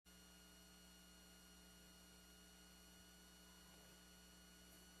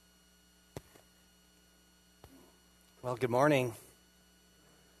Well, good morning.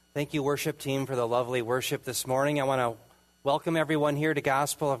 Thank you, worship team, for the lovely worship this morning. I want to welcome everyone here to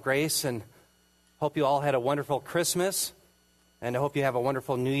Gospel of Grace and hope you all had a wonderful Christmas, and I hope you have a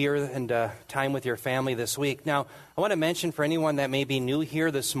wonderful New Year and time with your family this week. Now, I want to mention for anyone that may be new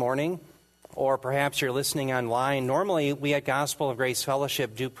here this morning, or perhaps you're listening online, normally we at Gospel of Grace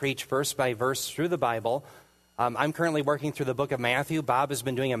Fellowship do preach verse by verse through the Bible. I'm currently working through the book of Matthew. Bob has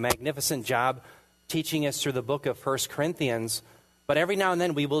been doing a magnificent job teaching us through the book of 1 Corinthians. But every now and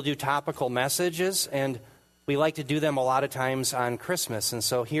then we will do topical messages, and we like to do them a lot of times on Christmas. And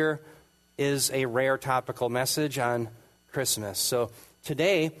so here is a rare topical message on Christmas. So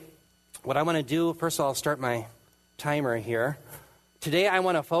today, what I want to do, first of all, I'll start my timer here. Today I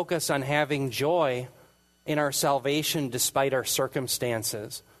want to focus on having joy in our salvation despite our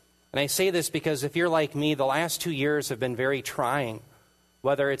circumstances. And I say this because if you're like me, the last 2 years have been very trying,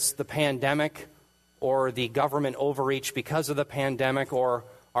 whether it's the pandemic or the government overreach because of the pandemic or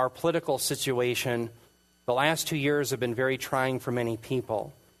our political situation. The last 2 years have been very trying for many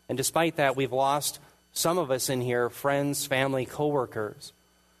people. And despite that, we've lost, some of us in here, friends, family, coworkers.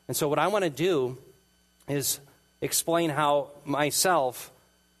 And so what I want to do is explain how myself,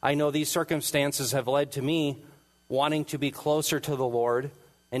 I know these circumstances have led to me wanting to be closer to the Lord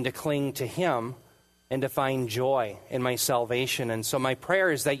and to cling to Him and to find joy in my salvation. And so my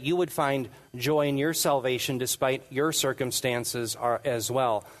prayer is that you would find joy in your salvation despite your circumstances as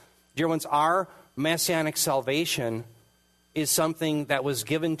well. Dear ones, our messianic salvation is something that was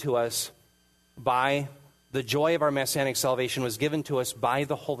given to us by, the joy of our messianic salvation was given to us by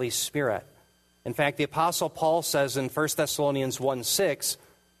the Holy Spirit. In fact, the Apostle Paul says in 1 Thessalonians 1:6,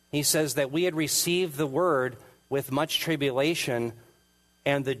 he says that we had received the word with much tribulation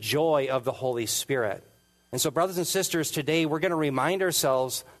and the joy of the Holy Spirit. And so, brothers and sisters, today we're going to remind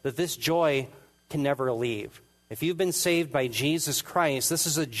ourselves that this joy can never leave. If you've been saved by Jesus Christ, this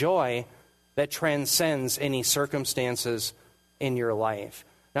is a joy that transcends any circumstances in your life.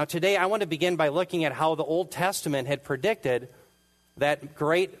 Now, today I want to begin by looking at how the Old Testament had predicted that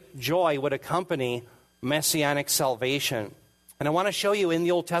great joy would accompany messianic salvation. And I want to show you in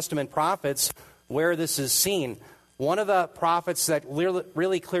the Old Testament prophets where this is seen. One of the prophets that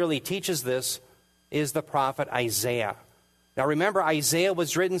really clearly teaches this is the prophet Isaiah. Now remember, Isaiah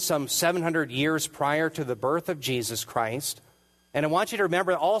was written some 700 years prior to the birth of Jesus Christ. And I want you to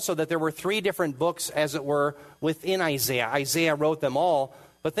remember also that there were 3 different books, as it were, within Isaiah. Isaiah wrote them all.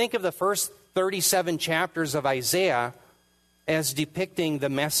 But think of the first 37 chapters of Isaiah as depicting the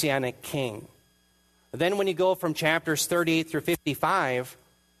Messianic king. Then when you go from chapters 38 through 55,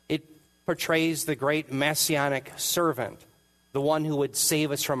 it portrays the great Messianic servant, the one who would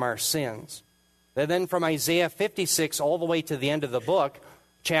save us from our sins. And then from Isaiah 56 all the way to the end of the book,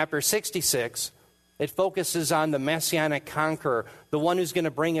 chapter 66, it focuses on the Messianic conqueror, the one who's going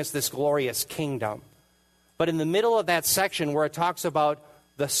to bring us this glorious kingdom. But in the middle of that section where it talks about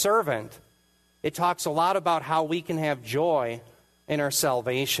the servant, it talks a lot about how we can have joy in our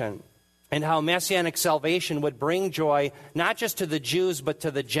salvation and how messianic salvation would bring joy not just to the Jews but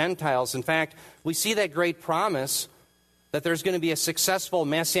to the Gentiles. In fact, we see that great promise that there's going to be a successful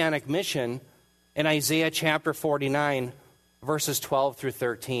messianic mission in Isaiah chapter 49, verses 12 through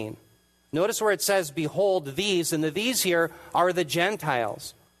 13. Notice where it says, "Behold these," and the "these" here are the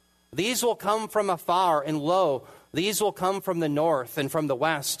Gentiles. "These will come from afar, and lo, these will come from the north and from the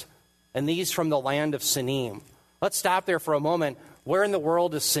west, and these from the land of Sinim." Let's stop there for a moment. Where in the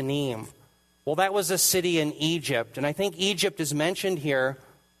world is Sinim? Well, that was a city in Egypt, and I think Egypt is mentioned here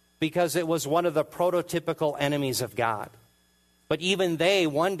because it was one of the prototypical enemies of God. But even they,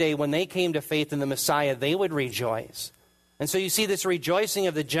 one day when they came to faith in the Messiah, they would rejoice. And so you see this rejoicing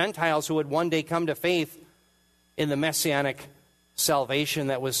of the Gentiles who would one day come to faith in the messianic salvation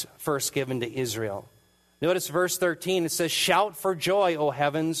that was first given to Israel. Notice verse 13, it says, "Shout for joy, O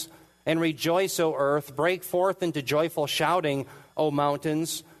heavens, and rejoice, O earth. Break forth into joyful shouting, O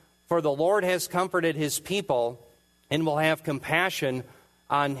mountains, for the Lord has comforted His people and will have compassion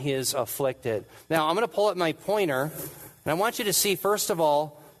on His afflicted." Now, I'm going to pull up my pointer, and I want you to see, first of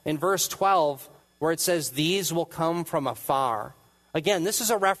all, in verse 12, where it says, "These will come from afar." Again, this is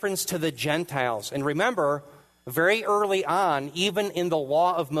a reference to the Gentiles. And remember, very early on, even in the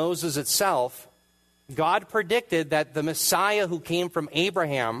law of Moses itself, God predicted that the Messiah who came from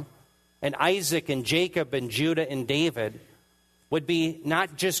Abraham and Isaac and Jacob and Judah and David would be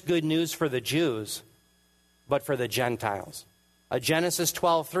not just good news for the Jews, but for the Gentiles. Genesis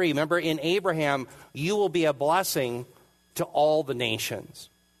 12:3, remember, in Abraham, you will be a blessing to all the nations.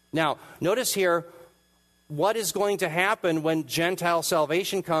 Now, notice here, what is going to happen when Gentile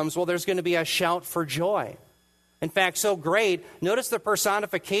salvation comes? Well, there's going to be a shout for joy. In fact, so great, notice the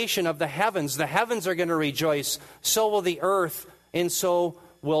personification of the heavens. The heavens are going to rejoice, so will the earth, and so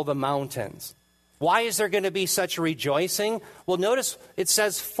will the mountains. Why is there going to be such rejoicing? Well, notice it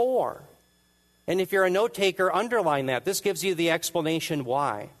says for. And if you're a note taker, underline that. This gives you the explanation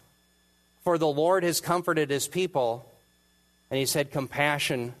why. For the Lord has comforted his people, and he's had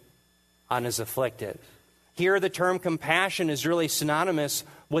compassion on his afflicted. Here, the term compassion is really synonymous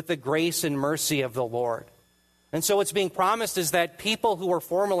with the grace and mercy of the Lord. And so what's being promised is that people who were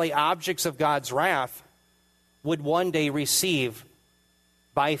formerly objects of God's wrath would one day receive,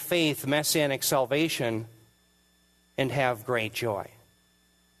 by faith, messianic salvation and have great joy.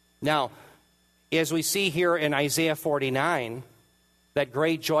 Now, as we see here in Isaiah 49, that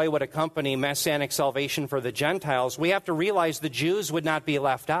great joy would accompany messianic salvation for the Gentiles, we have to realize the Jews would not be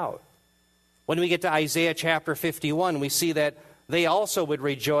left out. When we get to Isaiah chapter 51, we see that they also would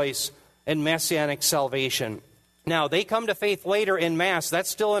rejoice in messianic salvation. Now, they come to faith later en masse. That's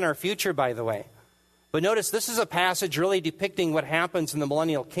still in our future, by the way. But notice, this is a passage really depicting what happens in the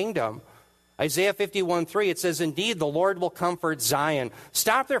millennial kingdom. Isaiah 51:3, it says, "Indeed, the Lord will comfort Zion."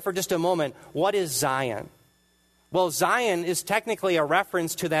 Stop there for just a moment. What is Zion? Well, Zion is technically a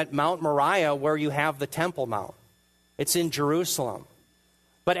reference to that Mount Moriah where you have the Temple Mount. It's in Jerusalem.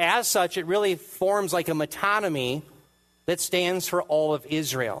 But as such, it really forms like a metonymy that stands for all of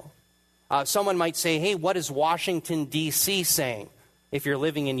Israel. Someone might say, hey, what is Washington, D.C. saying? If you're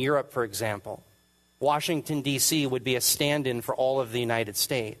living in Europe, for example. Washington, D.C. would be a stand-in for all of the United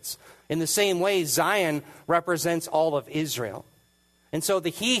States. In the same way, Zion represents all of Israel. And so the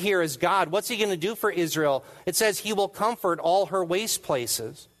he here is God. What's he going to do for Israel? It says he will comfort all her waste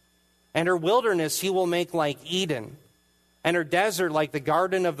places. And her wilderness he will make like Eden. And her desert like the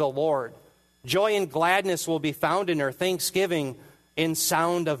garden of the Lord. Joy and gladness will be found in her, thanksgiving in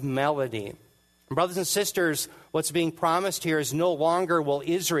sound of melody. Brothers and sisters, what's being promised here is no longer will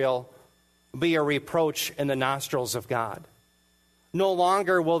Israel be a reproach in the nostrils of God. No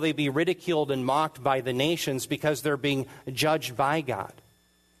longer will they be ridiculed and mocked by the nations because they're being judged by God.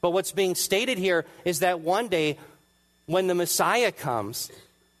 But what's being stated here is that one day when the Messiah comes,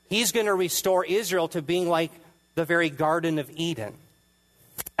 he's going to restore Israel to being like the very Garden of Eden.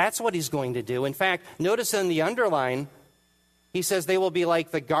 That's what he's going to do. In fact, notice in the underline, he says they will be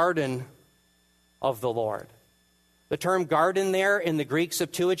like the garden of the Lord. The term garden there in the Greek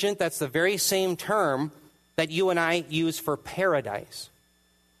Septuagint, that's the very same term that you and I use for paradise.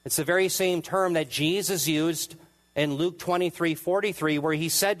 It's the very same term that Jesus used in Luke 23:43, where he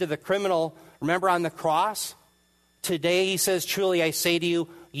said to the criminal, remember on the cross? Today, he says, truly I say to you,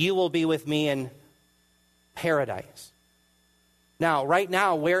 you will be with me in paradise. Now, right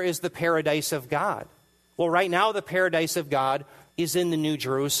now, where is the paradise of God? Well, right now, the paradise of God is in the New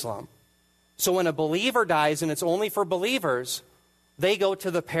Jerusalem. So when a believer dies, and it's only for believers, they go to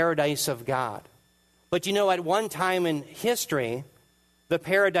the paradise of God. But you know, at one time in history, the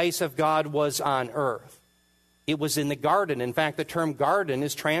paradise of God was on earth. It was in the garden. In fact, the term garden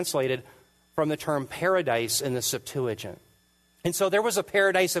is translated from the term paradise in the Septuagint. And so there was a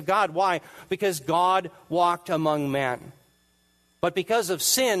paradise of God. Why? Because God walked among men. But because of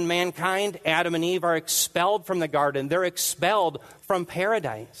sin, mankind, Adam and Eve, are expelled from the garden. They're expelled from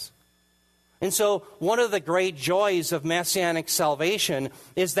paradise. And so one of the great joys of messianic salvation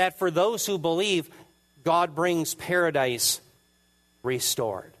is that for those who believe, God brings paradise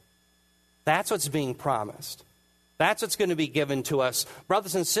restored. That's what's being promised. That's what's going to be given to us.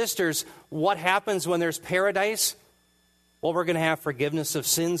 Brothers and sisters, what happens when there's paradise? Well, we're going to have forgiveness of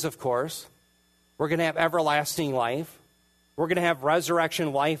sins, of course. We're going to have everlasting life. We're going to have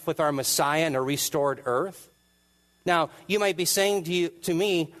resurrection life with our Messiah and a restored earth. Now, you might be saying to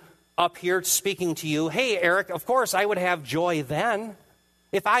me up here, speaking to you, hey, Eric, of course I would have joy then.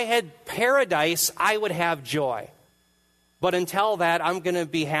 If I had paradise, I would have joy. But until that, I'm going to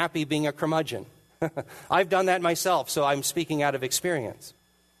be happy being a curmudgeon. I've done that myself, so I'm speaking out of experience.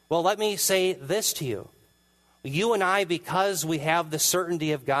 Well, let me say this to you. You and I, because we have the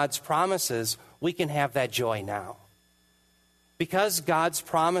certainty of God's promises, we can have that joy now. Because God's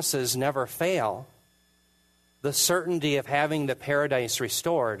promises never fail, the certainty of having the paradise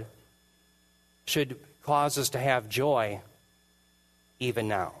restored should cause us to have joy even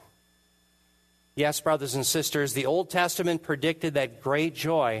now. Yes, brothers and sisters, the Old Testament predicted that great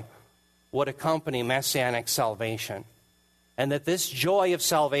joy would accompany messianic salvation, and that this joy of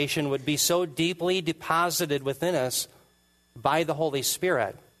salvation would be so deeply deposited within us by the Holy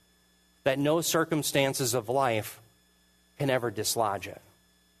Spirit that no circumstances of life can ever dislodge it.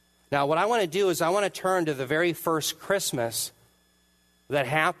 Now, what I want to do is I want to turn to the very first Christmas that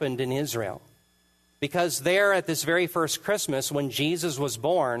happened in Israel. Because there at this very first Christmas, when Jesus was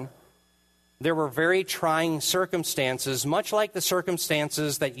born, there were very trying circumstances, much like the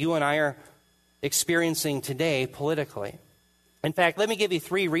circumstances that you and I are experiencing today politically. In fact, let me give you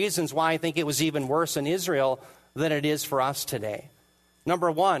 3 reasons why I think it was even worse in Israel than it is for us today. Number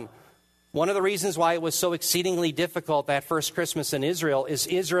one of the reasons why it was so exceedingly difficult that first Christmas in Israel is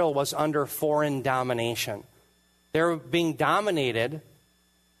Israel was under foreign domination. They were being dominated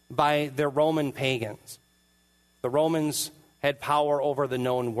by the Roman pagans. The Romans had power over the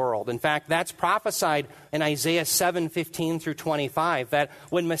known world. In fact, that's prophesied in Isaiah 7:15 through 25, that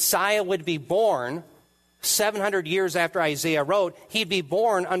when Messiah would be born, 700 years after Isaiah wrote, he'd be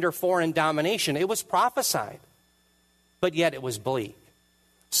born under foreign domination. It was prophesied, but yet it was bleak.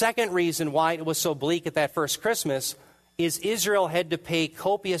 Second reason why it was so bleak at that first Christmas is Israel had to pay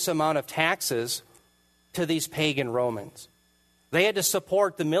copious amount of taxes to these pagan Romans. They had to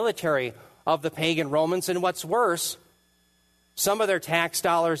support the military of the pagan Romans, and what's worse, some of their tax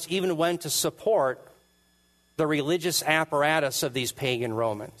dollars even went to support the religious apparatus of these pagan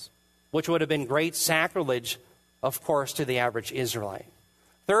Romans, which would have been great sacrilege, of course, to the average Israelite.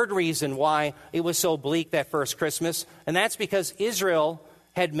 Third reason why it was so bleak that first Christmas, and that's because Israel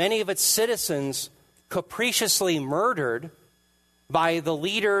had many of its citizens capriciously murdered by the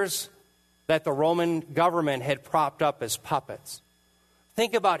leaders that the Roman government had propped up as puppets.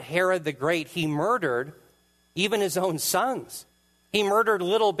 Think about Herod the Great. He murdered even his own sons. He murdered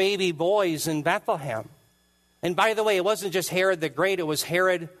little baby boys in Bethlehem. And by the way, it wasn't just Herod the Great, it was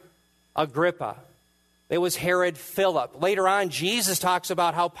Herod Agrippa. It was Herod Philip. Later on, Jesus talks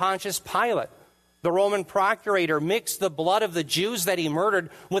about how Pontius Pilate, the Roman procurator, mixed the blood of the Jews that he murdered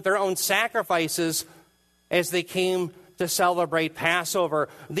with their own sacrifices as they came to celebrate Passover.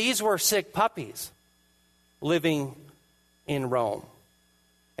 These were sick puppies living in Rome.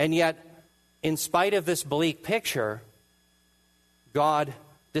 And yet, in spite of this bleak picture, God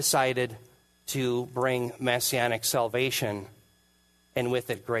decided to bring messianic salvation, and with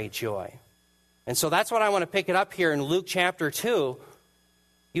it great joy. And so that's what I want to pick it up here in Luke chapter 2.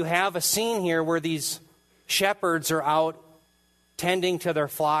 You have a scene here where these shepherds are out tending to their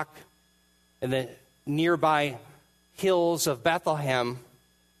flock in the nearby hills of Bethlehem,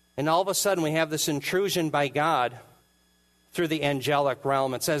 and all of a sudden we have this intrusion by God through the angelic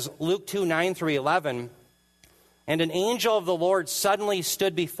realm. It says, Luke 2, 9 through 11, and an angel of the Lord suddenly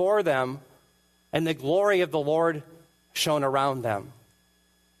stood before them, and the glory of the Lord shone around them.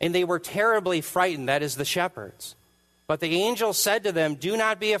 And they were terribly frightened, that is, the shepherds. But the angel said to them, do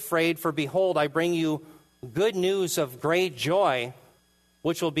not be afraid, for behold, I bring you good news of great joy,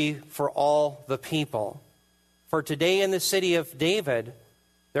 which will be for all the people. For today in the city of David,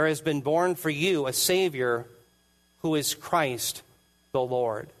 there has been born for you a Savior, who is Christ the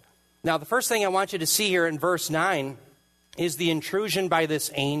Lord. Now, the first thing I want you to see here in verse 9 is the intrusion by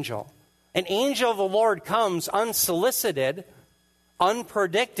this angel. An angel of the Lord comes unsolicited,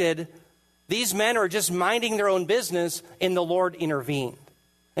 unpredicted. These men are just minding their own business, and the Lord intervened.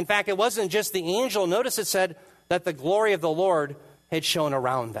 In fact, it wasn't just the angel. Notice it said that the glory of the Lord had shone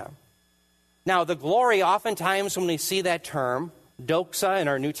around them. Now, the glory, oftentimes when we see that term, doxa in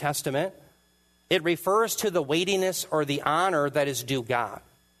our New Testament, it refers to the weightiness or the honor that is due God.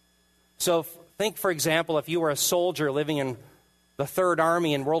 So think, for example, if you were a soldier living in the Third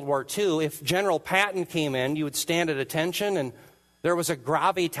Army in World War II, if General Patton came in, you would stand at attention, and there was a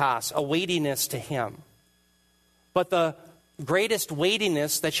gravitas, a weightiness to him. But the greatest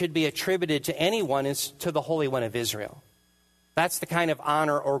weightiness that should be attributed to anyone is to the Holy One of Israel. That's the kind of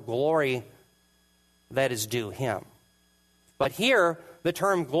honor or glory that is due him. But here, the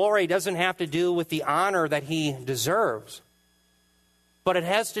term glory doesn't have to do with the honor that he deserves, but it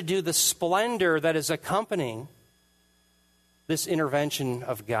has to do with the splendor that is accompanying this intervention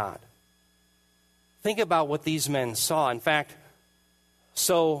of God. Think about what these men saw. In fact,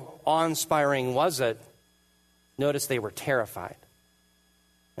 so awe-inspiring was it, notice they were terrified.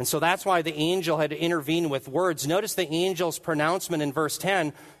 And so that's why the angel had to intervene with words. Notice the angel's pronouncement in verse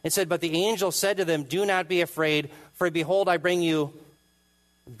 10. It said, but the angel said to them, do not be afraid, for behold, I bring you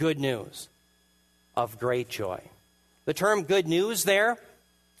good news of great joy. The term good news there,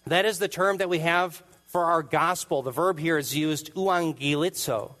 that is the term that we have for our gospel. The verb here is used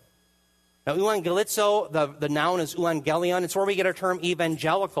euangelizo. Now, euangelizo, the noun is euangelion. It's where we get our term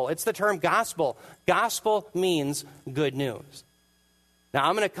evangelical. It's the term gospel. Gospel means good news. Now,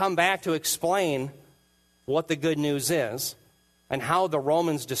 I'm going to come back to explain what the good news is and how the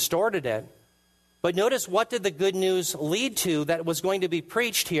Romans distorted it. But notice, what did the good news lead to that was going to be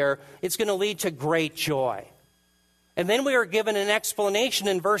preached here? It's going to lead to great joy. And then we are given an explanation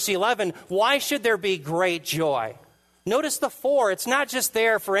in verse 11. Why should there be great joy? Notice the for. It's not just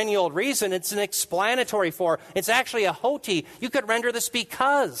there for any old reason. It's an explanatory for. It's actually a hoti. You could render this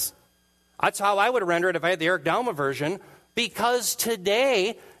because. That's how I would render it if I had the Eric Dalma version. Because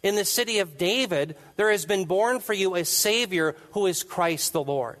today, in the city of David, there has been born for you a Savior who is Christ the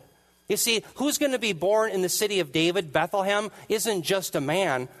Lord. You see, who's going to be born in the city of David, Bethlehem, isn't just a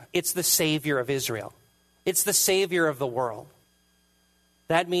man. It's the Savior of Israel. It's the Savior of the world.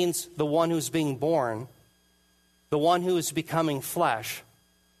 That means the one who's being born, the one who is becoming flesh,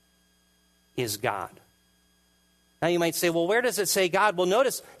 is God. Now you might say, well, where does it say God? Well,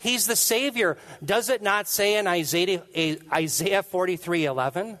 notice, he's the Savior. Does it not say in Isaiah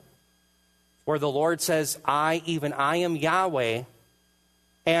 43:11, where the Lord says, even I am Yahweh,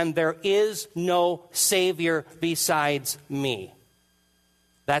 and there is no Savior besides me?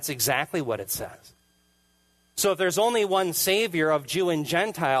 That's exactly what it says. So if there's only one Savior of Jew and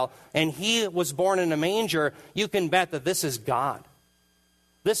Gentile, and he was born in a manger, you can bet that this is God.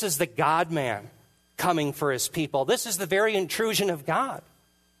 This is the God-man coming for his people. This is the very intrusion of God.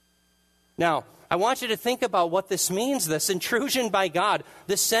 Now, I want you to think about what this means, this intrusion by God.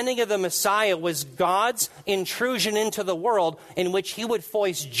 The sending of the Messiah was God's intrusion into the world in which he would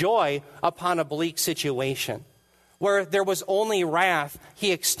foist joy upon a bleak situation. Where there was only wrath,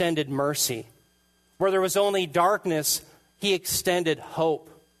 he extended mercy. Where there was only darkness, he extended hope.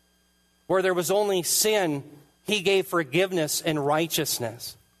 Where there was only sin, he gave forgiveness and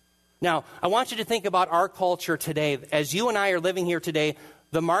righteousness. Now, I want you to think about our culture today. As you and I are living here today,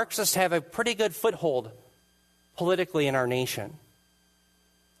 the Marxists have a pretty good foothold politically in our nation.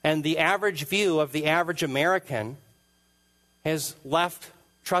 And the average view of the average American has left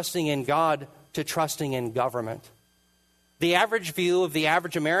trusting in God to trusting in government. The average view of the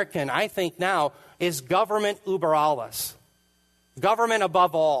average American, I think now, is government über alles. Government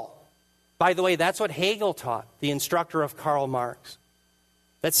above all. By the way, that's what Hegel taught, the instructor of Karl Marx.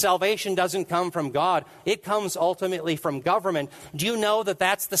 That salvation doesn't come from God. It comes ultimately from government. Do you know that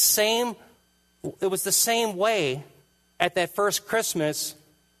that's the same? It was the same way at that first Christmas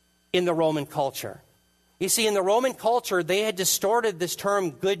in the Roman culture. You see, in the Roman culture, they had distorted this term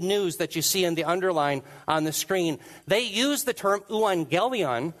good news that you see in the underline on the screen. They used the term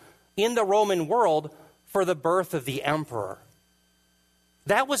euangelion in the Roman world for the birth of the emperor.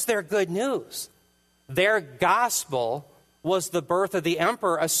 That was their good news. Their gospel was the birth of the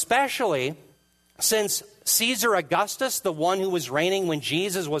emperor, especially since Caesar Augustus, the one who was reigning when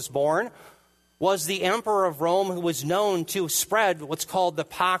Jesus was born, was the emperor of Rome who was known to spread what's called the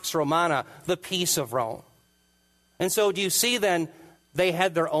Pax Romana, the peace of Rome. And so do you see then, they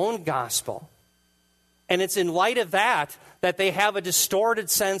had their own gospel. And it's in light of that they have a distorted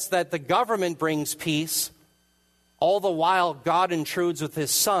sense that the government brings peace, all the while God intrudes with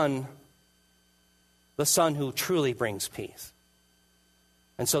his Son, the Son who truly brings peace.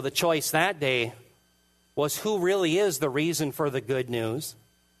 And so the choice that day was who really is the reason for the good news?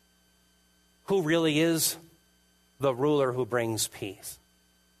 Who really is the ruler who brings peace?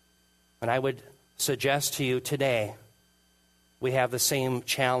 And I would suggest to you today, we have the same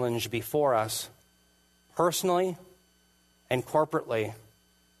challenge before us, personally and corporately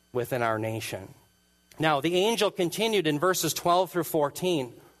within our nation. Now, the angel continued in verses 12 through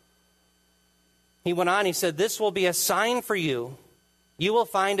 14. He went on, he said, "This will be a sign for you. You will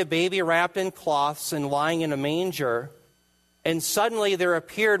find a baby wrapped in cloths and lying in a manger." And suddenly there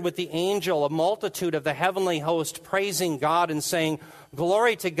appeared with the angel a multitude of the heavenly host, praising God and saying,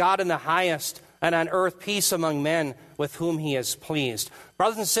 "Glory to God in the highest, and on earth peace among men with whom he is pleased."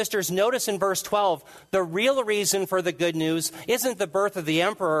 Brothers and sisters, notice in verse 12, the real reason for the good news isn't the birth of the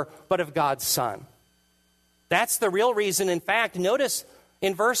emperor, but of God's Son. That's the real reason. In fact, notice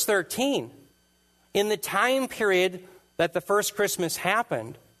in verse 13, in the time period that the first Christmas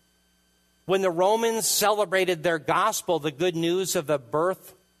happened, when the Romans celebrated their gospel, the good news of the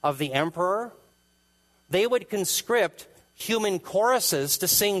birth of the emperor, they would conscript human choruses to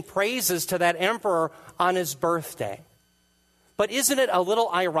sing praises to that emperor on his birthday. But isn't it a little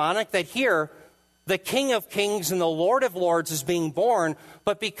ironic that here, the King of Kings and the Lord of Lords is being born,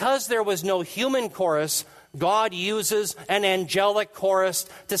 but because there was no human chorus, God uses an angelic chorus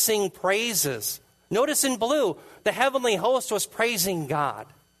to sing praises. Notice in blue, the heavenly host was praising God.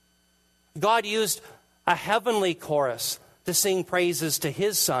 God used a heavenly chorus to sing praises to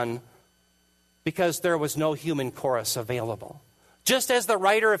his Son because there was no human chorus available. Just as the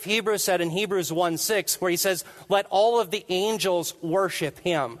writer of Hebrews said in Hebrews 1:6, where he says, "Let all of the angels worship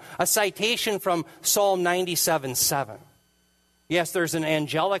him." A citation from Psalm 97:7. Yes, there's an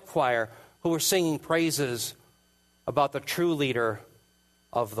angelic choir who were singing praises about the true leader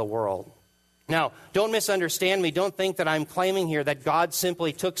of the world. Now, don't misunderstand me. Don't think that I'm claiming here that God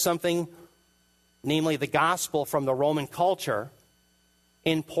simply took something, namely the gospel, from the Roman culture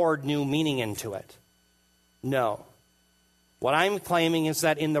and poured new meaning into it. No. What I'm claiming is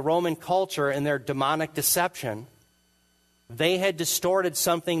that in the Roman culture, in their demonic deception, they had distorted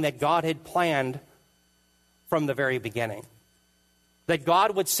something that God had planned from the very beginning. That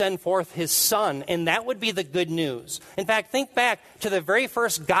God would send forth his Son, and that would be the good news. In fact, think back to the very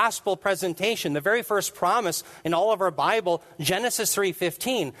first gospel presentation, the very first promise in all of our Bible, Genesis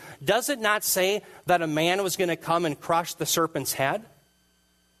 3:15. Does it not say that a man was going to come and crush the serpent's head?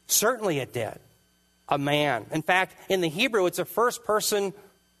 Certainly it did. A man. In fact, in the Hebrew, it's a first-person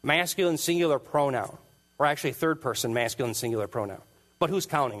masculine singular pronoun. Or actually third-person masculine singular pronoun. But who's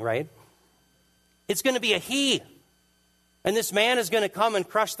counting, right? It's going to be a he. And this man is going to come and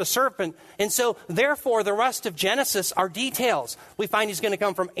crush the serpent. And so, therefore, the rest of Genesis are details. We find he's going to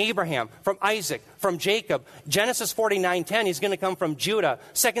come from Abraham, from Isaac, from Jacob. Genesis 49:10, he's going to come from Judah.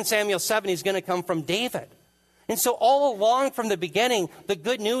 2 Samuel 7, he's going to come from David. And so all along from the beginning, the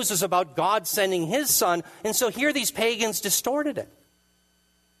good news is about God sending his Son. And so here these pagans distorted it.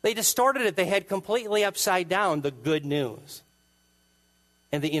 They distorted it. They had completely upside down the good news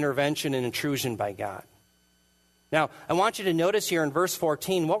and the intervention and intrusion by God. Now, I want you to notice here in verse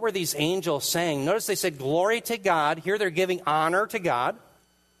 14, what were these angels saying? Notice they said, glory to God. Here they're giving honor to God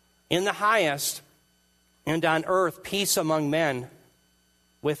in the highest, and on earth peace among men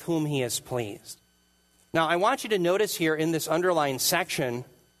with whom he is pleased. Now, I want you to notice here in this underlined section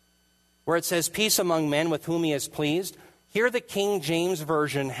where it says peace among men with whom he is pleased, here the King James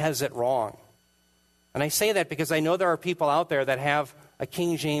Version has it wrong. And I say that because I know there are people out there that have a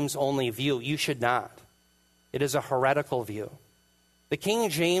King James only view. You should not. It is a heretical view. The King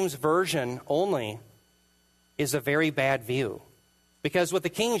James Version only is a very bad view. Because with the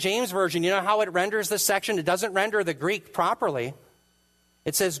King James Version, you know how it renders this section? It doesn't render the Greek properly.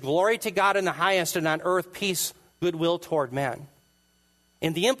 It says, glory to God in the highest, and on earth peace, goodwill toward men.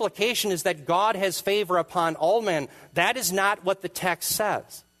 And the implication is that God has favor upon all men. That is not what the text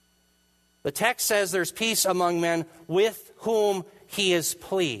says. The text says there's peace among men with whom he is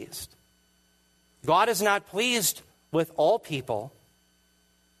pleased. God is not pleased with all people,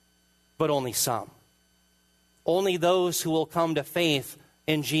 but only some. Only those who will come to faith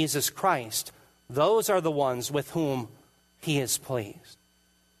in Jesus Christ. Those are the ones with whom he is pleased.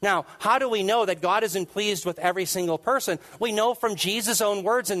 Now, how do we know that God isn't pleased with every single person? We know from Jesus' own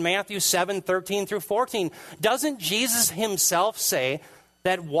words in Matthew 7:13 through 14. Doesn't Jesus himself say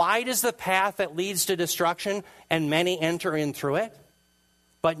that wide is the path that leads to destruction and many enter in through it?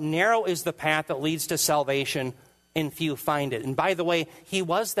 But narrow is the path that leads to salvation and few find it. And by the way, he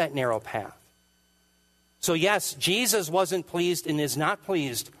was that narrow path. So yes, Jesus wasn't pleased and is not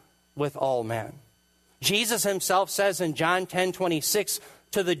pleased with all men. Jesus himself says in John 10:26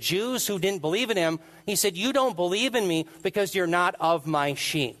 to the Jews who didn't believe in him, he said, you don't believe in me because you're not of my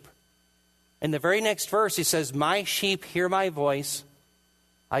sheep. In the very next verse, he says, my sheep hear my voice.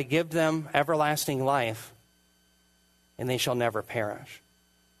 I give them everlasting life, and they shall never perish.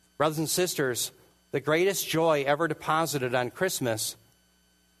 Brothers and sisters, the greatest joy ever deposited on Christmas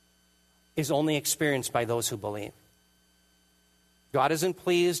is only experienced by those who believe. God isn't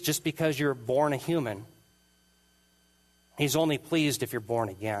pleased just because you're born a human. He's only pleased if you're born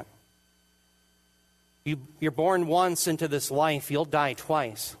again. You're born once into this life, you'll die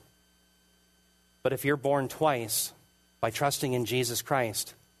twice. But if you're born twice by trusting in Jesus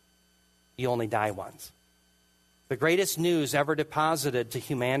Christ, you only die once. The greatest news ever deposited to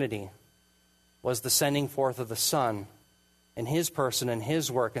humanity was the sending forth of the Son in his person and his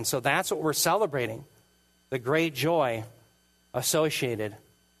work. And so that's what we're celebrating, the great joy associated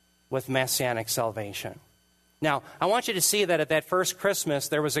with messianic salvation. Now, I want you to see that at that first Christmas,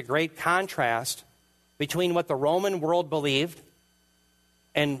 there was a great contrast between what the Roman world believed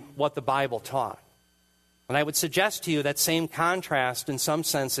and what the Bible taught. And I would suggest to you that same contrast in some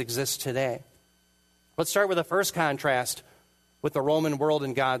sense exists today. Let's start with the first contrast with the Roman world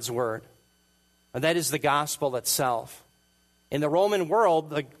and God's Word. And that is the gospel itself. In the Roman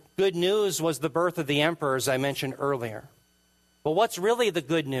world, the good news was the birth of the emperor, as I mentioned earlier. But what's really the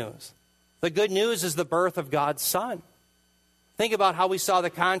good news? The good news is the birth of God's Son. Think about how we saw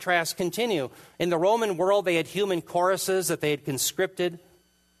the contrast continue. In the Roman world, they had human choruses that they had conscripted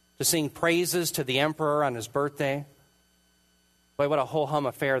to sing praises to the emperor on his birthday. Boy, what a ho-hum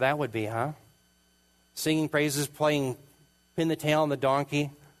affair that would be, huh? Singing praises, playing Pin the Tail on the Donkey,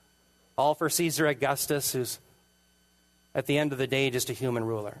 all for Caesar Augustus, who's at the end of the day just a human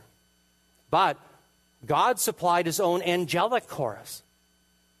ruler. But God supplied his own angelic chorus.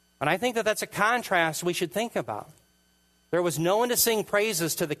 And I think that that's a contrast we should think about. There was no one to sing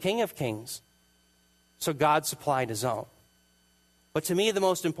praises to the King of Kings, so God supplied his own. But to me, the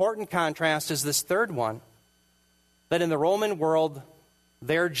most important contrast is this third one, that in the Roman world,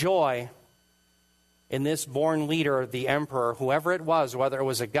 their joy in this born leader, the emperor, whoever it was, whether it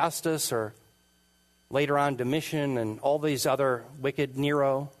was Augustus or later on Domitian and all these other wicked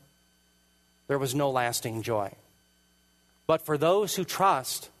Nero, there was no lasting joy. But for those who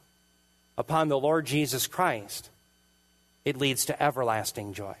trust upon the Lord Jesus Christ, it leads to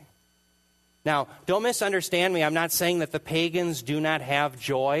everlasting joy. Now, don't misunderstand me. I'm not saying that the pagans do not have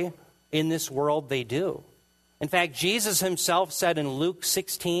joy in this world. They do. In fact, Jesus himself said in Luke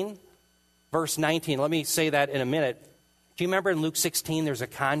 16, verse 19, let me say that in a minute. Do you remember in Luke 16 there's a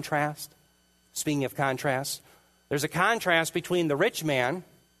contrast? Speaking of contrast, there's a contrast between the rich man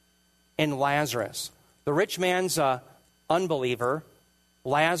and Lazarus. The rich man's an unbeliever.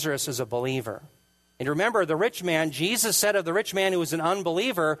 Lazarus is a believer. And remember, the rich man, Jesus said of the rich man who was an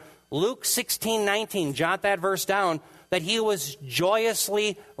unbeliever, Luke 16:19, jot that verse down, that he was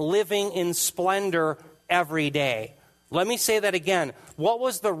joyously living in splendor every day. Let me say that again. What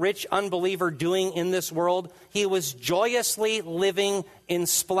was the rich unbeliever doing in this world? He was joyously living in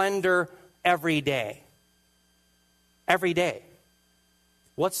splendor every day. Every day.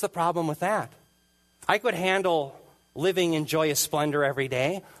 What's the problem with that? I could handle living in joyous splendor every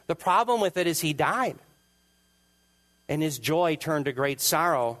day. The problem with it is he died. And his joy turned to great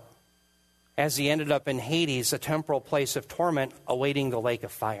sorrow as he ended up in Hades, a temporal place of torment, awaiting the lake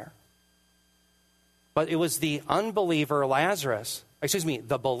of fire. But it was the believer Lazarus,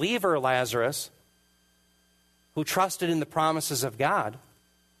 who trusted in the promises of God,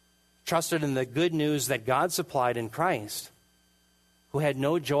 trusted in the good news that God supplied in Christ, who had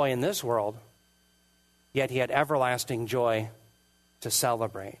no joy in this world, yet he had everlasting joy to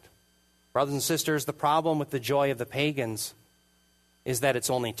celebrate. Brothers and sisters, the problem with the joy of the pagans is that it's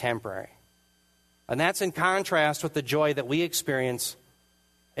only temporary. And that's in contrast with the joy that we experience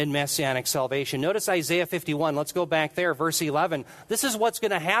in messianic salvation. Notice Isaiah 51. Let's go back there, verse 11. This is what's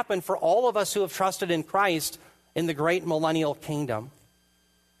going to happen for all of us who have trusted in Christ in the great millennial kingdom.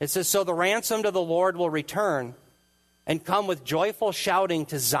 It says, "So the ransomed of the Lord will return and come with joyful shouting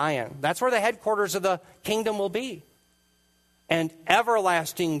to Zion." That's where the headquarters of the kingdom will be. "And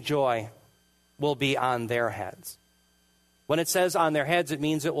everlasting joy will be on their heads." When it says on their heads, it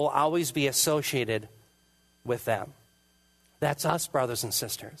means it will always be associated with them. That's us, brothers and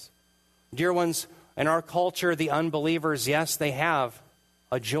sisters. Dear ones, in our culture, the unbelievers, yes, they have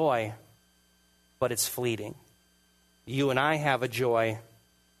a joy, but it's fleeting. You and I have a joy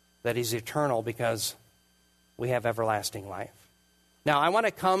that is eternal because we have everlasting life. Now, I want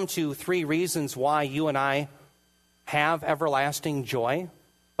to come to 3 reasons why you and I have everlasting joy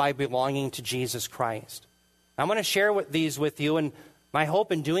by belonging to Jesus Christ. I'm going to share these with you, and my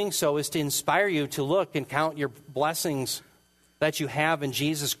hope in doing so is to inspire you to look and count your blessings that you have in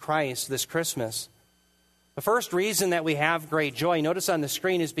Jesus Christ this Christmas. The first reason that we have great joy, notice on the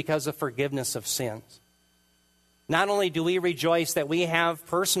screen, is because of forgiveness of sins. Not only do we rejoice that we have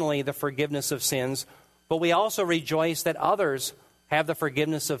personally the forgiveness of sins, but we also rejoice that others have the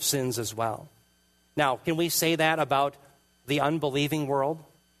forgiveness of sins as well. Now, can we say that about the unbelieving world?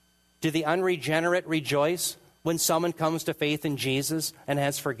 Do the unregenerate rejoice when someone comes to faith in Jesus and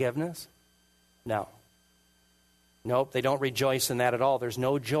has forgiveness? No. Nope, they don't rejoice in that at all. There's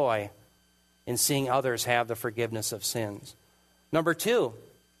no joy in seeing others have the forgiveness of sins. Number 2,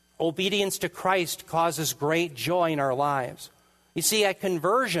 obedience to Christ causes great joy in our lives. You see, at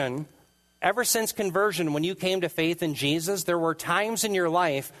conversion, ever since conversion, when you came to faith in Jesus, there were times in your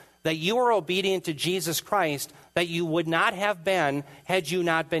life that you were obedient to Jesus Christ that you would not have been had you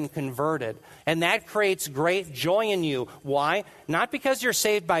not been converted. And that creates great joy in you. Why? Not because you're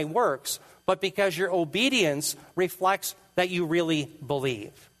saved by works, but because your obedience reflects that you really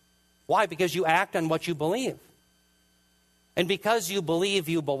believe. Why? Because you act on what you believe. And because you believe,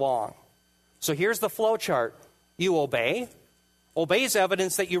 you belong. So here's the flow chart. You obey. Obey is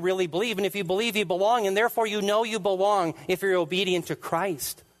evidence that you really believe. And if you believe, you belong. And therefore, you know you belong if you're obedient to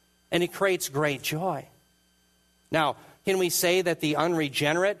Christ. And it creates great joy. Now, can we say that the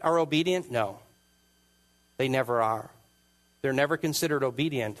unregenerate are obedient? No. They never are. They're never considered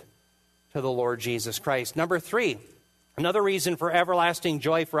obedient to the Lord Jesus Christ. Number 3, another reason for everlasting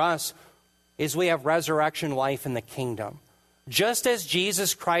joy for us is we have resurrection life in the kingdom. Just as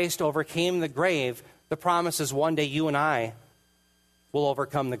Jesus Christ overcame the grave, the promise is one day you and I will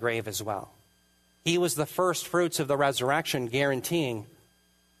overcome the grave as well. He was the first fruits of the resurrection, guaranteeing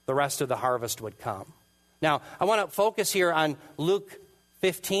the rest of the harvest would come. Now, I want to focus here on Luke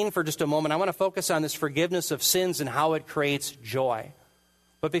 15 for just a moment. I want to focus on this forgiveness of sins and how it creates joy.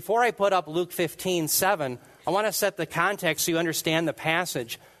 But before I put up Luke 15:7, I want to set the context so you understand the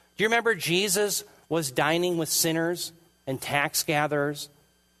passage. Do you remember Jesus was dining with sinners and tax gatherers?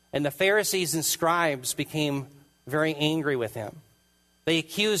 And the Pharisees and scribes became very angry with him. They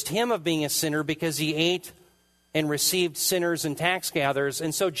accused him of being a sinner because he ate and received sinners and tax gatherers.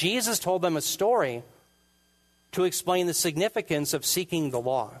 And so Jesus told them a story to explain the significance of seeking the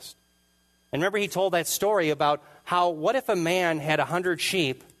lost. And remember, he told that story about how, what if a man had 100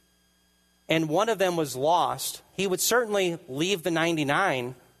 sheep and one of them was lost? He would certainly leave the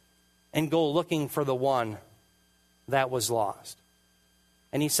 99 and go looking for the one that was lost.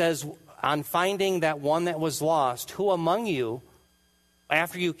 And he says, on finding that one that was lost, who among you,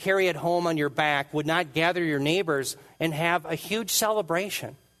 after you carry it home on your back, would not gather your neighbors and have a huge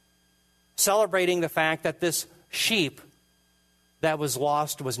celebration, celebrating the fact that this sheep that was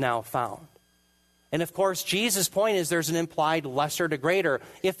lost was now found? And of course, Jesus' point is there's an implied lesser to greater.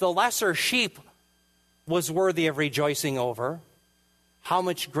 If the lesser sheep was worthy of rejoicing over, how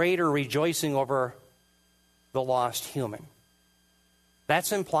much greater rejoicing over the lost human?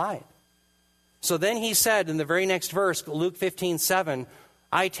 That's implied. So then he said in the very next verse, Luke 15:7,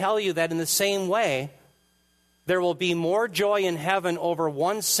 I tell you that in the same way, there will be more joy in heaven over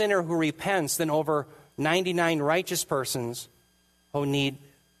one sinner who repents than over 99 righteous persons who need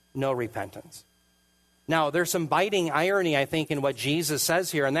no repentance. Now, there's some biting irony, I think, in what Jesus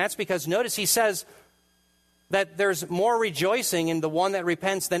says here, and that's because, notice, he says that there's more rejoicing in the one that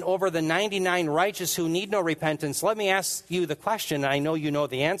repents than over the 99 righteous who need no repentance. Let me ask you the question, and I know you know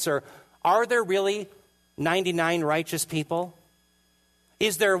the answer. Are there really 99 righteous people?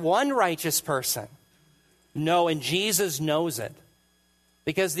 Is there one righteous person? No, and Jesus knows it.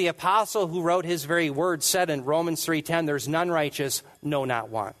 Because the apostle who wrote his very words said in Romans 3:10, there's none righteous, no, not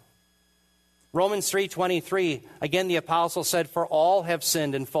one. Romans 3:23, again the apostle said, for all have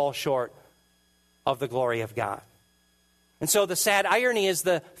sinned and fall short of the glory of God. And so the sad irony is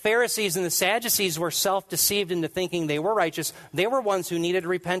the Pharisees and the Sadducees were self-deceived into thinking they were righteous. They were ones who needed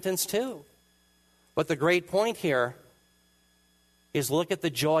repentance too. But the great point here is look at the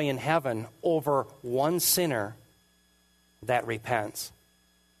joy in heaven over one sinner that repents.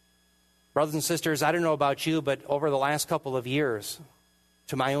 Brothers and sisters, I don't know about you, but over the last couple of years,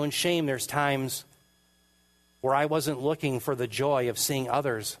 to my own shame, there's times where I wasn't looking for the joy of seeing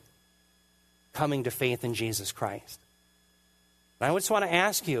others coming to faith in Jesus Christ. And I just want to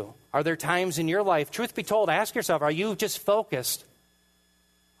ask you, are there times in your life, truth be told, ask yourself, are you just focused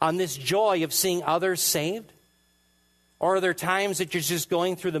on this joy of seeing others saved? Or are there times that you're just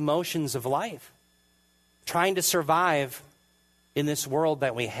going through the motions of life, trying to survive in this world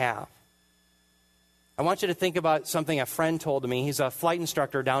that we have? I want you to think about something a friend told me. He's a flight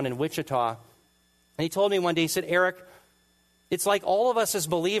instructor down in Wichita. And he told me one day, he said, Eric, it's like all of us as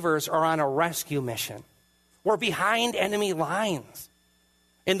believers are on a rescue mission. We're behind enemy lines.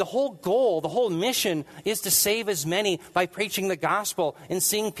 And the whole goal, the whole mission is to save as many by preaching the gospel and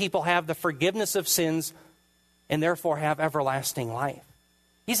seeing people have the forgiveness of sins and therefore have everlasting life.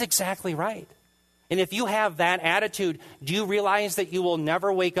 He's exactly right. And if you have that attitude, do you realize that you will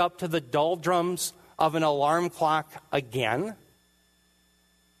never wake up to the doldrums of an alarm clock again?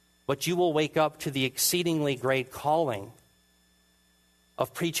 But you will wake up to the exceedingly great calling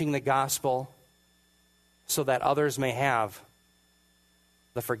of preaching the gospel so that others may have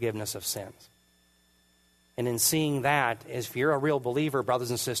the forgiveness of sins. And in seeing that, if you're a real believer, brothers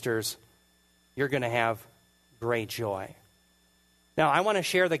and sisters, you're going to have great joy. Now, I want to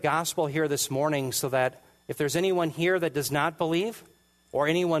share the gospel here this morning so that if there's anyone here that does not believe, or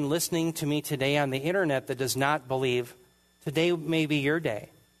anyone listening to me today on the internet that does not believe, today may be your day,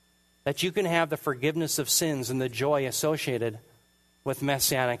 that you can have the forgiveness of sins and the joy associated with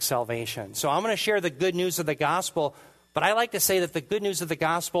messianic salvation. So I'm going to share the good news of the gospel, but I like to say that the good news of the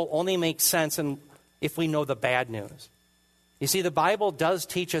gospel only makes sense if we know the bad news. You see, the Bible does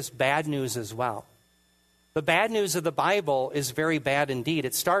teach us bad news as well. The bad news of the Bible is very bad indeed.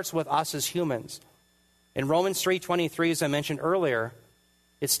 It starts with us as humans. In Romans 3:23, as I mentioned earlier,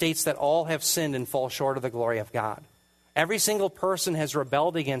 it states that all have sinned and fall short of the glory of God. Every single person has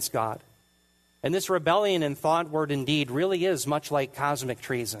rebelled against God. And this rebellion in thought, word, and deed really is much like cosmic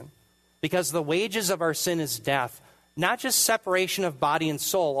treason. Because the wages of our sin is death, not just separation of body and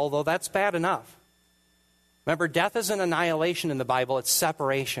soul, although that's bad enough. Remember, death isn't annihilation in the Bible, it's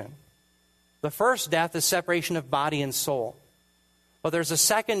separation. The first death is separation of body and soul. But there's a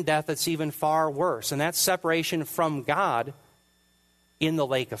second death that's even far worse, and that's separation from God in the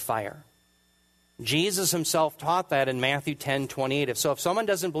lake of fire. Jesus himself taught that in Matthew 10:28. If someone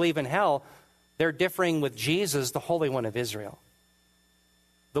doesn't believe in hell, they're differing with Jesus, the Holy One of Israel,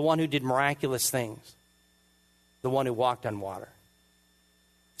 the one who did miraculous things, the one who walked on water.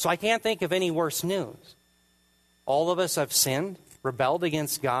 So I can't think of any worse news. All of us have sinned, rebelled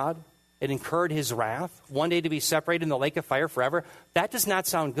against God, and incurred his wrath, one day to be separated in the lake of fire forever. That does not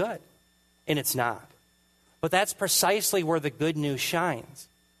sound good, and it's not. But that's precisely where the good news shines.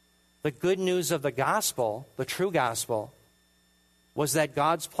 The good news of the gospel, the true gospel, was that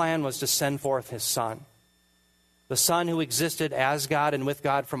God's plan was to send forth his Son, the Son who existed as God and with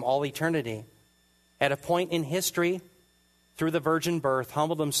God from all eternity. At a point in history, through the virgin birth,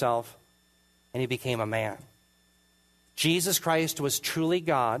 humbled himself, and he became a man. Jesus Christ was truly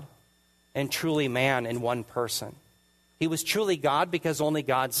God and truly man in one person. He was truly God because only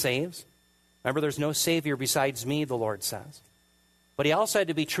God saves. Remember, there's no Savior besides me, the Lord says. But he also had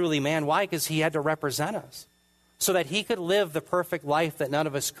to be truly man. Why? Because he had to represent us, so that he could live the perfect life that none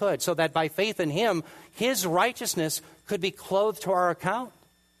of us could, so that by faith in him, his righteousness could be clothed to our account,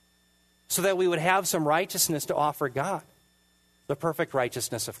 so that we would have some righteousness to offer God, the perfect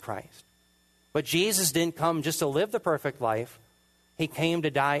righteousness of Christ. But Jesus didn't come just to live the perfect life. He came to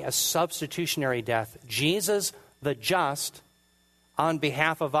die a substitutionary death. Jesus, the just, on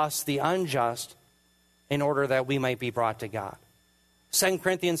behalf of us, the unjust, in order that we might be brought to God. 2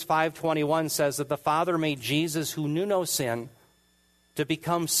 Corinthians 5:21 says that the Father made Jesus, who knew no sin, to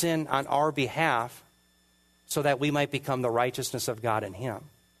become sin on our behalf, so that we might become the righteousness of God in him.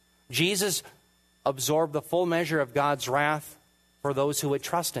 Jesus absorbed the full measure of God's wrath for those who would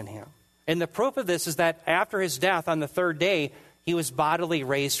trust in him. And the proof of this is that after his death on the third day, he was bodily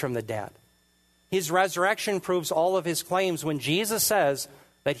raised from the dead. His resurrection proves all of his claims. When Jesus says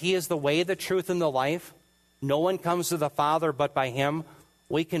that he is the way, the truth, and the life, no one comes to the Father but by him,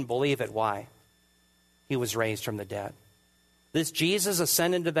 we can believe it. Why? He was raised from the dead. This Jesus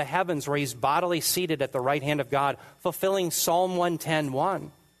ascended to the heavens, where he's bodily seated at the right hand of God, fulfilling Psalm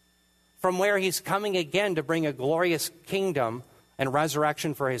 110:1, from where he's coming again to bring a glorious kingdom and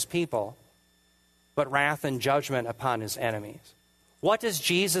resurrection for his people, but wrath and judgment upon his enemies. What does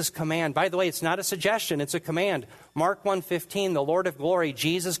Jesus command? By the way, it's not a suggestion, it's a command. Mark 1:15, the Lord of glory,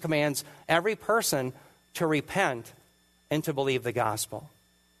 Jesus commands every person to repent and to believe the gospel.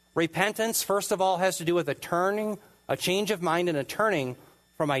 Repentance, first of all, has to do with a change of mind and a turning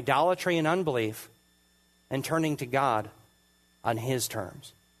from idolatry and unbelief and turning to God on his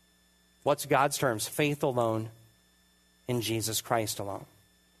terms. What's God's terms? Faith alone in Jesus Christ alone.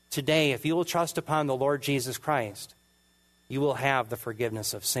 Today, if you will trust upon the Lord Jesus Christ, you will have the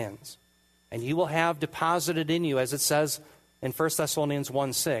forgiveness of sins. And you will have deposited in you, as it says in 1 Thessalonians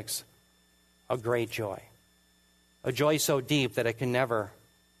 1:6, a great joy. A joy so deep that it can never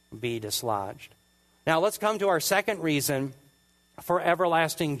be dislodged. Now let's come to our second reason for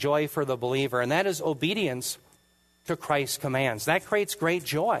everlasting joy for the believer, and that is obedience to Christ's commands. That creates great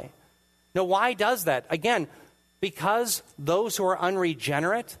joy. Now, why does that? Again, because those who are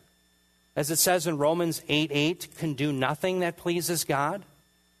unregenerate, as it says in Romans 8:8, can do nothing that pleases God.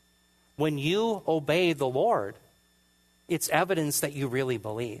 When you obey the Lord, it's evidence that you really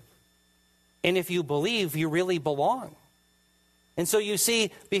believe. And if you believe, you really belong. And so you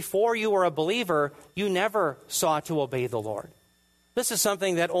see, before you were a believer, you never sought to obey the Lord. This is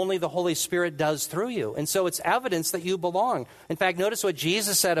something that only the Holy Spirit does through you. And so it's evidence that you belong. In fact, notice what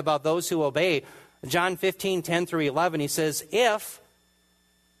Jesus said about those who obey. John 15:10-11, he says, if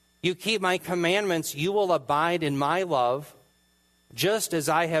you keep my commandments, you will abide in my love, just as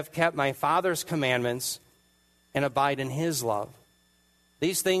I have kept my Father's commandments and abide in his love.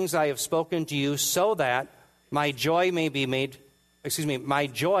 These things I have spoken to you so that my joy may be in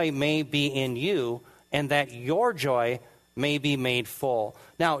you, and that your joy may be made full.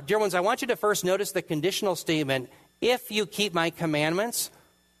 Now, dear ones, I want you to first notice the conditional statement, if you keep my commandments.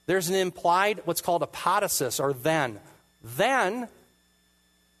 There's an implied, what's called apodosis, or then. Then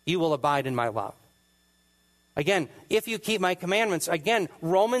you will abide in my love. Again, if you keep my commandments. Again,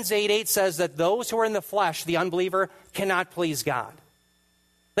 Romans 8:8 says that those who are in the flesh, the unbeliever, cannot please God.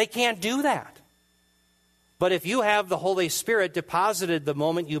 They can't do that. But if you have the Holy Spirit deposited the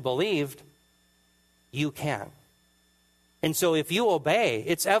moment you believed, you can. And so if you obey,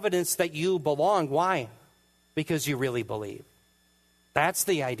 it's evidence that you belong. Why? Because you really believe. That's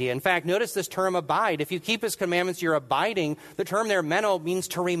the idea. In fact, notice this term abide. If you keep his commandments, you're abiding. The term there, meno, means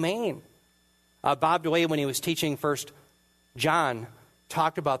to remain. Bob DeWay, when he was teaching 1 John,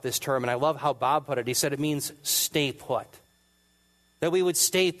 talked about this term, and I love how Bob put it. He said it means stay put. That we would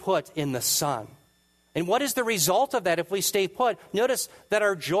stay put in the Son. And what is the result of that if we stay put? Notice that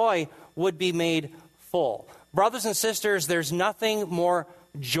our joy would be made full. Brothers and sisters, there's nothing more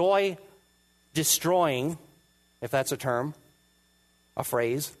joy destroying, if that's a term, a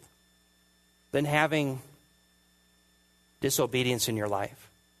phrase, than having disobedience in your life.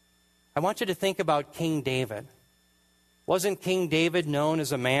 I want you to think about King David. Wasn't King David known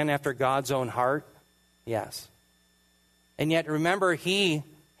as a man after God's own heart? Yes. And yet, remember, he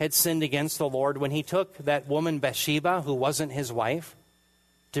had sinned against the Lord when he took that woman Bathsheba, who wasn't his wife,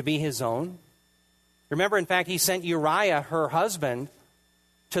 to be his own. Remember, in fact, he sent Uriah, her husband,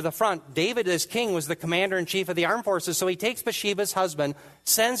 to the front. David, as king, was the commander-in-chief of the armed forces, so he takes Bathsheba's husband,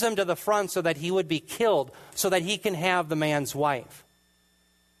 sends him to the front so that he would be killed, so that he can have the man's wife.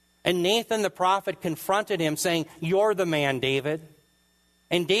 And Nathan the prophet confronted him, saying, "You're the man, David."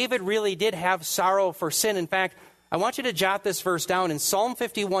 And David really did have sorrow for sin. In fact, I want you to jot this verse down. In Psalm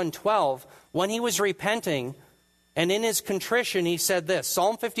 51:12, when he was repenting, and in his contrition, he said this.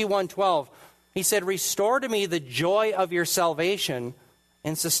 Psalm 51:12, he said, "Restore to me the joy of your salvation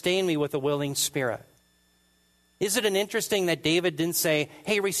and sustain me with a willing spirit." Isn't it interesting that David didn't say,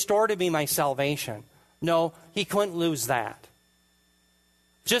 "Hey, restore to me my salvation"? No, he couldn't lose that.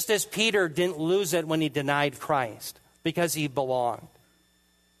 Just as Peter didn't lose it when he denied Christ because he belonged.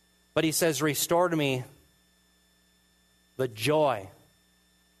 But he says, "Restore to me the joy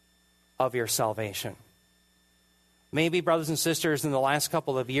of your salvation." Maybe, brothers and sisters, in the last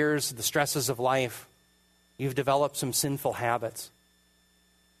couple of years, the stresses of life, you've developed some sinful habits.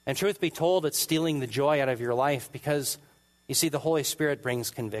 And truth be told, it's stealing the joy out of your life because, you see, the Holy Spirit brings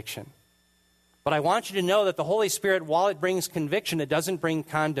conviction. But I want you to know that the Holy Spirit, while it brings conviction, it doesn't bring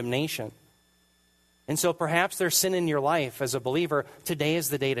condemnation. And so perhaps there's sin in your life as a believer. Today is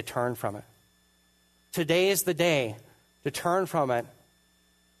the day to turn from it. Today is the day to turn from it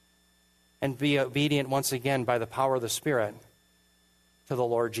and be obedient once again by the power of the Spirit to the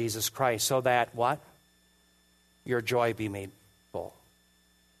Lord Jesus Christ, so that what? Your joy be made full.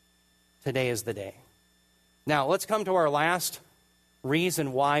 Today is the day. Now, let's come to our last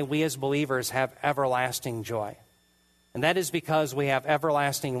reason why we as believers have everlasting joy. And that is because we have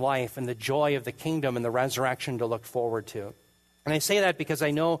everlasting life and the joy of the kingdom and the resurrection to look forward to. And I say that because I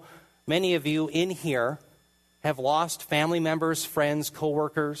know many of you in here have lost family members, friends,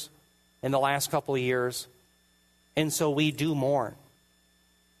 co-workers in the last couple of years. And so we do mourn.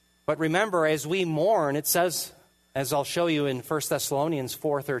 But remember, as we mourn, it says, as I'll show you in 1 Thessalonians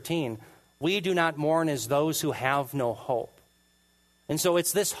 4:13, we do not mourn as those who have no hope. And so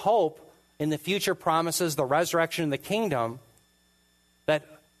it's this hope in the future promises, the resurrection and the kingdom, that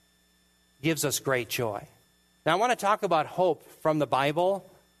gives us great joy. Now I want to talk about hope from the Bible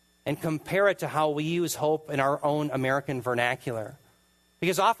and compare it to how we use hope in our own American vernacular.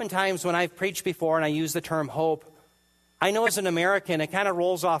 Because oftentimes when I've preached before and I use the term hope, I know as an American, it kind of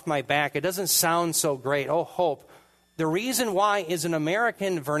rolls off my back. It doesn't sound so great. Oh, hope. The reason why is in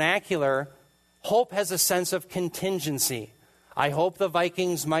American vernacular, hope has a sense of contingency. I hope the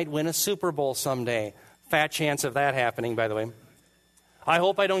Vikings might win a Super Bowl someday. Fat chance of that happening, by the way. I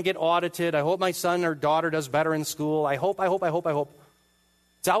hope I don't get audited. I hope my son or daughter does better in school. I hope.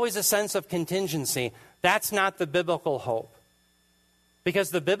 It's always a sense of contingency. That's not the biblical hope.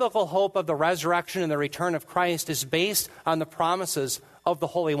 Because the biblical hope of the resurrection and the return of Christ is based on the promises of the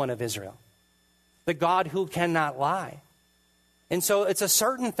Holy One of Israel, the God who cannot lie. And so it's a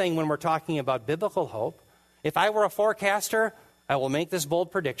certain thing when we're talking about biblical hope. If I were a forecaster, I will make this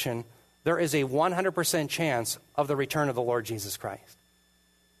bold prediction. There is a 100% chance of the return of the Lord Jesus Christ.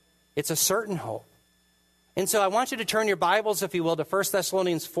 It's a certain hope. And so I want you to turn your Bibles, if you will, to 1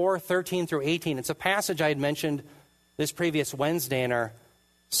 Thessalonians 4:13 through 18. It's a passage I had mentioned this previous Wednesday in our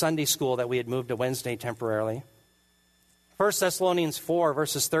Sunday school that we had moved to Wednesday temporarily. 1 Thessalonians 4,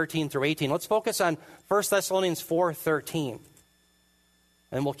 verses 13 through 18. Let's focus on 1 Thessalonians 4:13.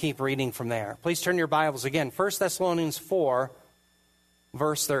 And we'll keep reading from there. Please turn your Bibles again. 1 Thessalonians 4,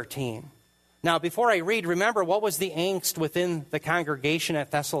 verse 13. Now, before I read, remember what was the angst within the congregation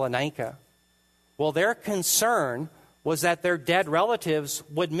at Thessalonica? Well, their concern was that their dead relatives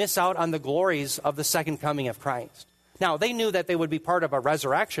would miss out on the glories of the second coming of Christ. Now, they knew that they would be part of a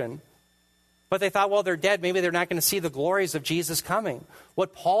resurrection, but they thought, well, they're dead. Maybe they're not going to see the glories of Jesus coming.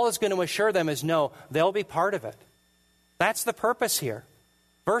 What Paul is going to assure them is, no, they'll be part of it. That's the purpose here.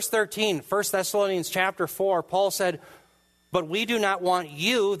 Verse 13, 1 Thessalonians chapter 4, Paul said, "But we do not want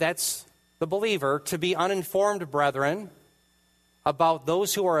you," that's the believer, "to be uninformed, brethren, about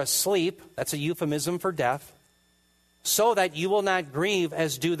those who are asleep," that's a euphemism for death, "so that you will not grieve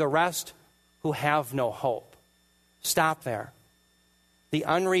as do the rest who have no hope." Stop there. the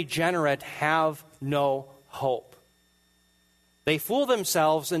unregenerate have no hope. They fool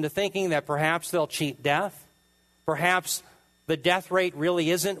themselves into thinking that perhaps they'll cheat death. Perhaps the death rate really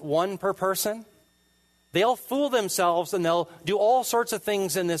isn't 1 per person. They'll fool themselves and they'll do all sorts of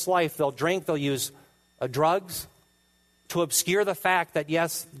things in this life. They'll drink, they'll use drugs to obscure the fact that,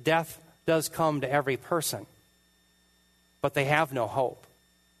 yes, death does come to every person. But they have no hope.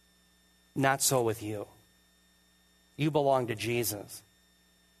 Not so with you. You belong to Jesus.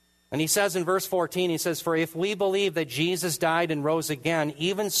 And he says in verse 14, he says, "For if we believe that Jesus died and rose again,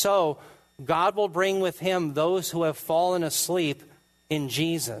 even so God will bring with him those who have fallen asleep in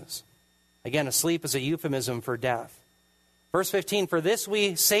Jesus." Again, asleep is a euphemism for death. Verse 15, "For this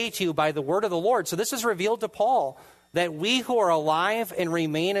we say to you by the word of the Lord." So this is revealed to Paul, that we who are alive and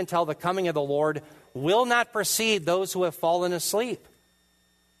remain until the coming of the Lord will not precede those who have fallen asleep.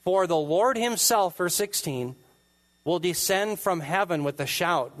 "For the Lord himself," verse 16, "will descend from heaven with a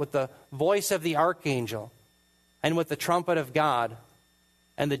shout, with the voice of the archangel, and with the trumpet of God,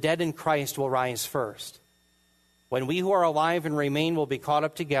 and the dead in Christ will rise first. When we who are alive and remain will be caught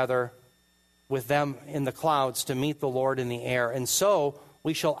up together with them in the clouds to meet the Lord in the air. And so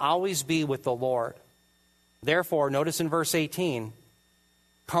we shall always be with the Lord. Therefore," notice in verse 18,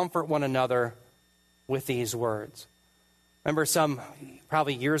 "comfort one another with these words." Remember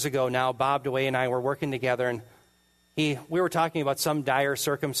probably years ago now, Bob DeWay and I were working together, and we were talking about some dire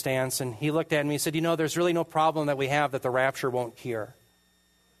circumstance, and he looked at me and said, "There's really no problem that we have that the rapture won't cure."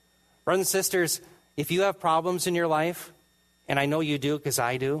 Brothers and sisters, if you have problems in your life, and I know you do because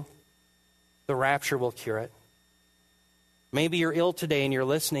I do, the rapture will cure it. Maybe you're ill today and you're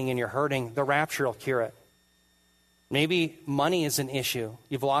listening and you're hurting, the rapture will cure it. Maybe money is an issue.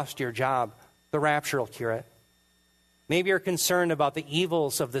 You've lost your job. The rapture will cure it. Maybe you're concerned about the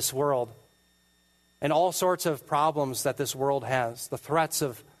evils of this world and all sorts of problems that this world has, the threats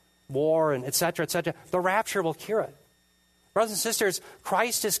of war and et cetera, et cetera. The rapture will cure it. Brothers and sisters,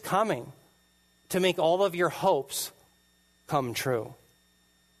 Christ is coming to make all of your hopes come true.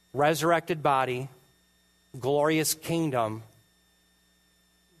 Resurrected body, glorious kingdom,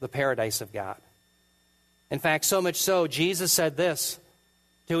 the paradise of God. In fact, so much so, Jesus said this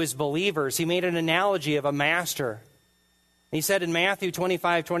to his believers. He made an analogy of a master. He said in Matthew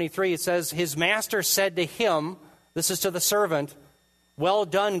 25:23, it says, "His master said to him," this is to the servant, "Well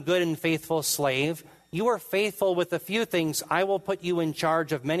done, good and faithful slave. You are faithful with a few things. I will put you in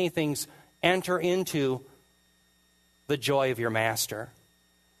charge of many things. Enter into the joy of your master."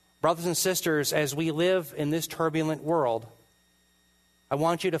 Brothers and sisters, as we live in this turbulent world, I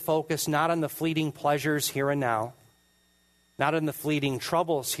want you to focus not on the fleeting pleasures here and now, not on the fleeting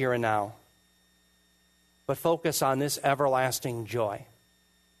troubles here and now, but focus on this everlasting joy.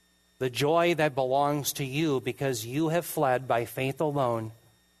 The joy that belongs to you because you have fled by faith alone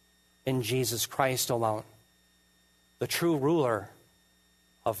in Jesus Christ alone, the true ruler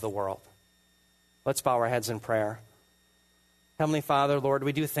of the world. Let's bow our heads in prayer. Heavenly Father, Lord,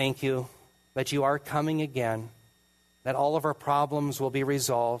 we do thank you that you are coming again, that all of our problems will be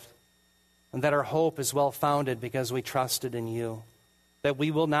resolved, and that our hope is well-founded because we trusted in you, that we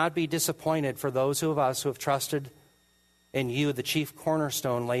will not be disappointed for those of us who have trusted in you, the chief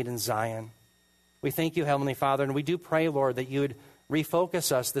cornerstone laid in Zion. We thank you, Heavenly Father, and we do pray, Lord, that you would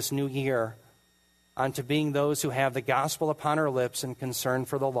refocus us this new year onto being those who have the gospel upon our lips and concern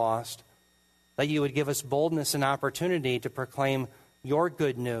for the lost, that you would give us boldness and opportunity to proclaim your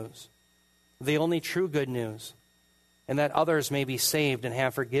good news, the only true good news, and that others may be saved and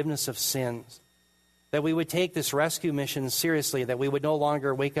have forgiveness of sins, that we would take this rescue mission seriously, that we would no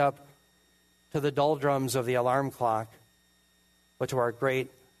longer wake up to the doldrums of the alarm clock, but to our great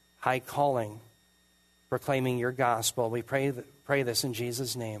high calling, proclaiming your gospel. We pray this in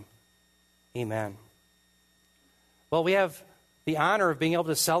Jesus' name. Amen. Well, we have the honor of being able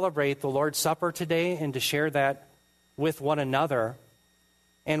to celebrate the Lord's Supper today and to share that with one another.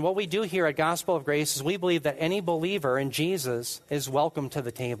 And what we do here at Gospel of Grace is we believe that any believer in Jesus is welcome to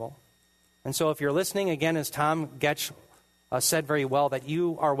the table. And so if you're listening, again, as Tom Getch said very well, that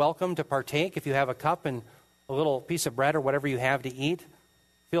you are welcome to partake. If you have a cup and a little piece of bread or whatever you have to eat,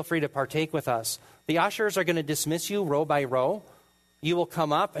 feel free to partake with us. The ushers are going to dismiss you row by row. You will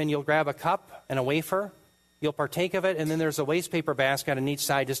come up and you'll grab a cup and a wafer. You'll partake of it, and then there's a waste paper basket on each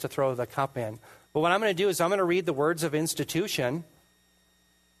side just to throw the cup in. But what I'm going to do is I'm going to read the words of institution,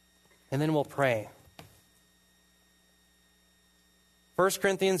 and then we'll pray. 1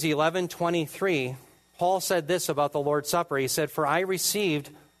 Corinthians 11:23, Paul said this about the Lord's Supper. He said, "For I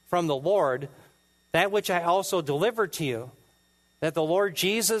received from the Lord that which I also delivered to you, that the Lord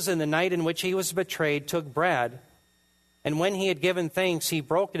Jesus, in the night in which he was betrayed, took bread, And when he had given thanks, he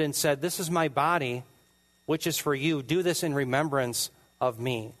broke it and said, "This is my body, which is for you. Do this in remembrance of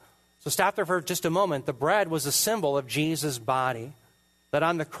me." So stop there for just a moment. The bread was a symbol of Jesus' body, that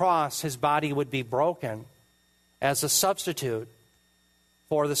on the cross his body would be broken as a substitute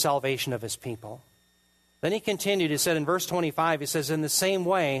for the salvation of his people. Then he continued, he said in verse 25, he says, "In the same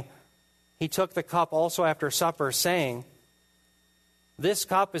way, he took the cup also after supper, saying, 'This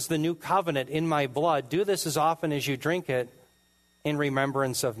cup is the new covenant in my blood. Do this as often as you drink it in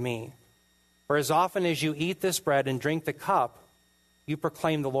remembrance of me. For as often as you eat this bread and drink the cup, you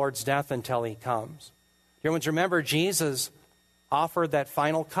proclaim the Lord's death until he comes.'" Dear ones, remember, Jesus offered that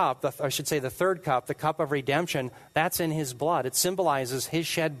final cup, the third cup, the cup of redemption. That's in his blood. It symbolizes his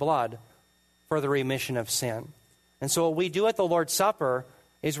shed blood for the remission of sin. And so what we do at the Lord's Supper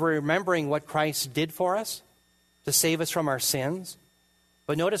is we're remembering what Christ did for us to save us from our sins.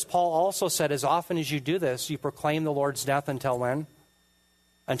 But notice Paul also said, as often as you do this, you proclaim the Lord's death until when?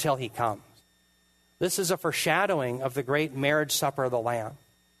 Until he comes. This is a foreshadowing of the great marriage supper of the Lamb.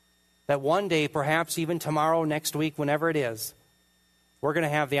 That one day, perhaps even tomorrow, next week, whenever it is, we're going to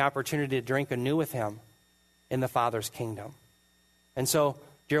have the opportunity to drink anew with him in the Father's kingdom. And so,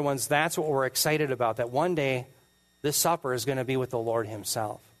 dear ones, that's what we're excited about, that one day this supper is going to be with the Lord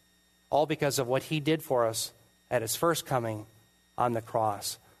himself. All because of what he did for us at his first coming on the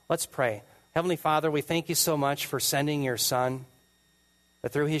cross. Let's pray. Heavenly Father, we thank you so much for sending your Son,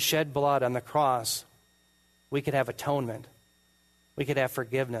 that through his shed blood on the cross, we could have atonement, we could have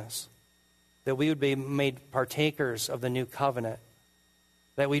forgiveness, that we would be made partakers of the new covenant,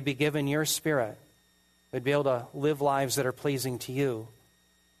 that we'd be given your Spirit, we'd be able to live lives that are pleasing to you,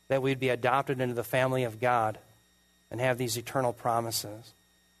 that we'd be adopted into the family of God and have these eternal promises.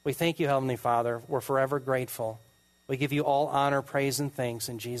 We thank you, Heavenly Father. We're forever grateful. We give you all honor, praise, and thanks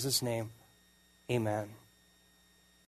in Jesus' name. Amen.